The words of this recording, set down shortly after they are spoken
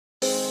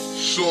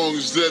song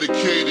is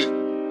dedicated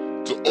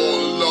to all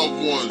the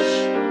loved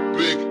ones.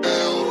 Big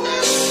L.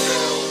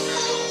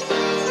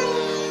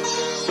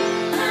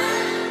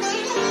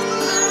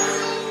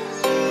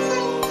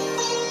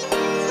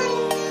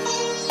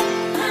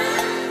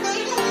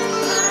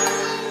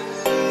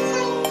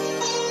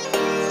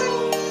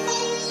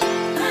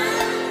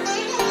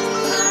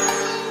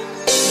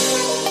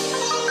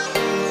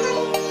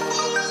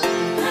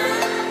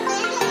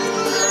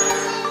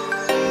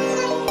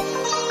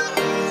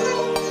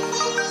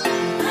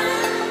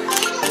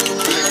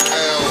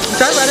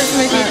 Don't let us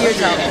make you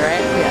tell me,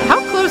 right? Yeah. How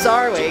close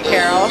are we,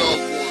 Carol?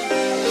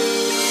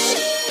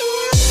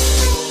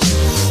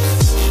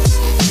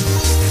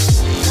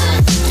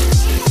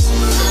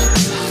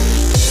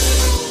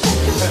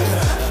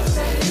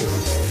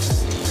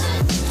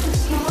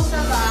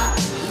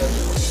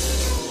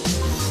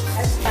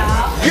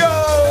 Yo,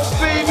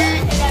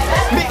 baby!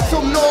 Make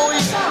some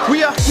noise!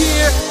 We are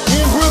here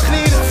in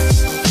Brooklyn!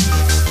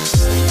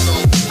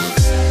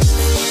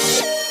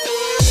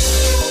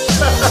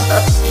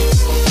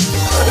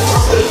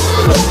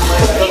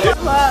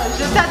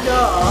 Je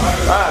t'adore.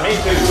 Ah, me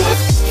too.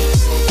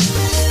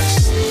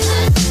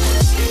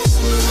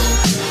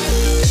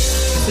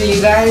 So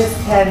you guys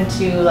tend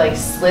to like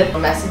slip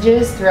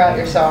messages throughout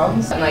your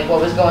songs and like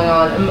what was going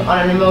on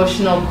an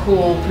emotional,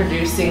 cool,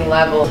 producing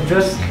level.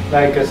 Just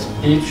like a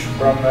speech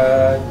from,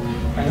 I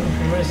don't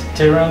remember,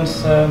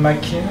 Terence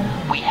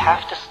McKenna. We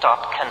have to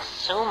stop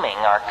consuming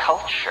our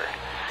culture.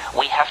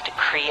 We have to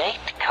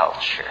create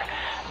culture.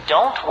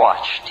 Don't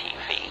watch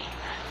TV.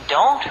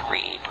 Don't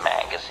read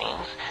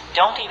magazines.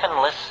 Don't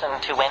even listen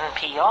to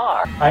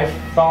NPR. I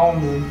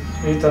found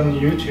it on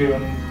YouTube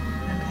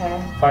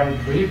and find it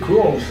pretty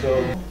cool,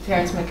 so...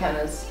 Terence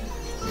McKenna's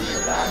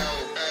so bad.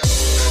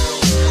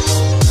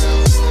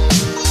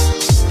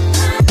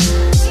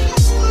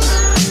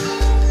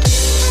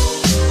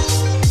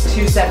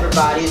 Two separate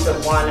bodies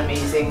but one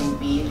amazing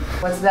beat.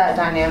 What's that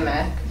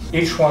dynamic?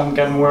 Each one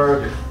can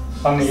work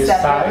on his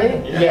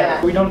side.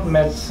 Yeah. We don't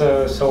meet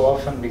so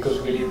often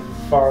because we live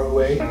far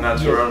away. It's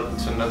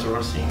a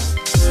natural scene.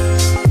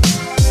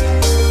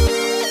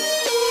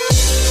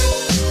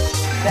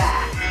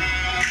 That.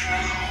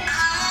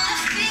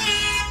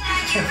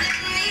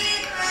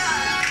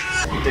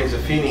 You take the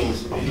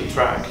feelings of the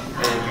track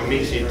and you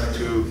mix it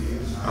to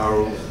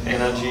our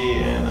energy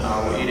and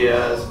our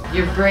ideas.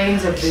 Your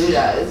brains are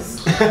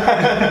Buddhas.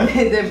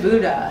 They're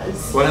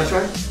Buddhas. Wanna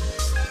try?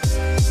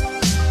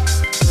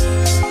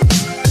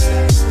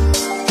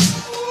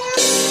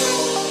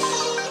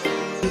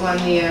 You won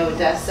the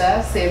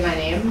Odessa Say My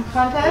Name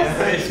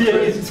contest? Yeah,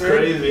 it's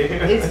crazy.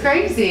 It's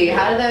crazy.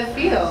 How did that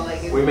feel?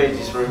 Like We made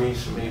this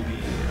remix maybe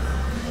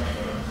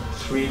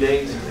 3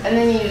 days. and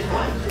then you just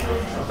won.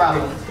 No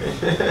problem.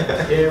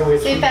 Yeah,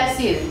 C'est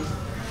facile.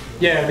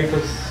 yeah,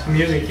 because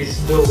music is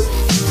dope.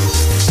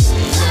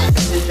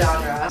 The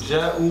genre.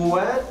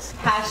 What?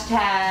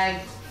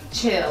 Hashtag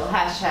chill.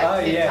 Hashtag Oh,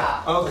 hip yeah.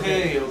 hop.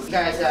 Okay. You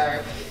guys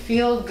are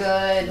feel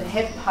good,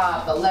 hip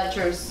hop,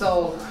 electro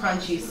soul,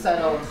 crunchy,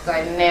 subtle,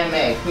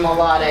 dynamic,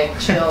 melodic,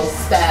 chill,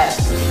 step.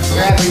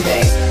 You're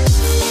everything.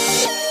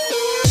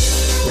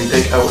 We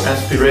take our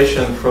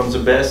inspiration from the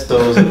best,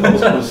 so the old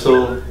school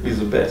soul is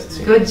the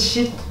best. Good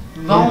shit.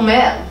 Bon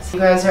merde. You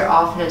guys are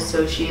often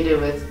associated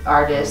with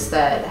artists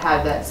that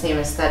have that same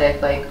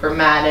aesthetic, like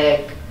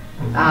Grammatic,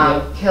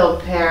 Kill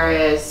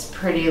Paris,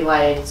 Pretty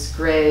Lights,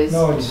 Grizz.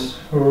 No, it's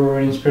our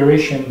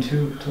inspiration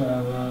too to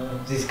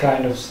have this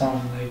kind of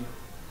sound. Like,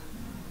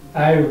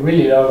 I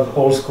really love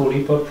old school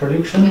hip hop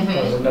production. It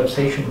was an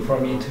obsession for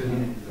me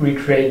to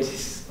recreate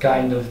this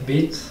kind of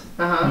beats.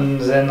 And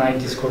then I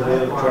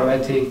discovered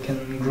Dramatic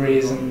and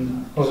Grizz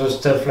and other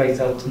stuff like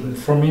that. And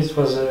for me, it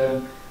was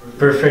a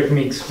perfect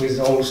mix with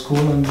old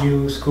school and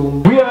new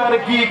school. We are the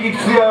Geek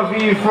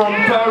VRV from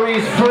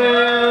Paris,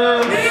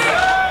 France.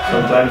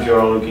 Sometimes you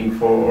are looking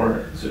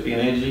for the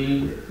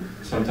energy,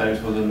 sometimes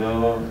for the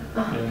love.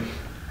 Yeah.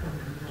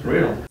 It's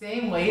real.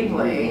 Same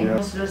wavelength. Yeah.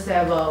 What's to say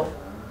about?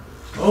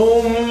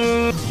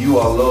 You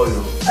are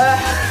loyal.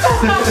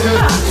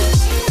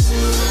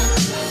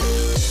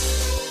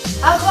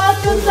 About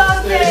to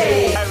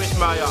something!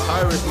 Irismaya,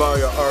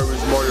 Irismaya,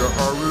 Irismaya,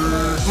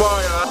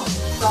 Irismaya.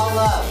 It's all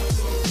love.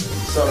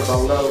 It's all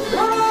about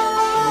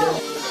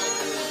love.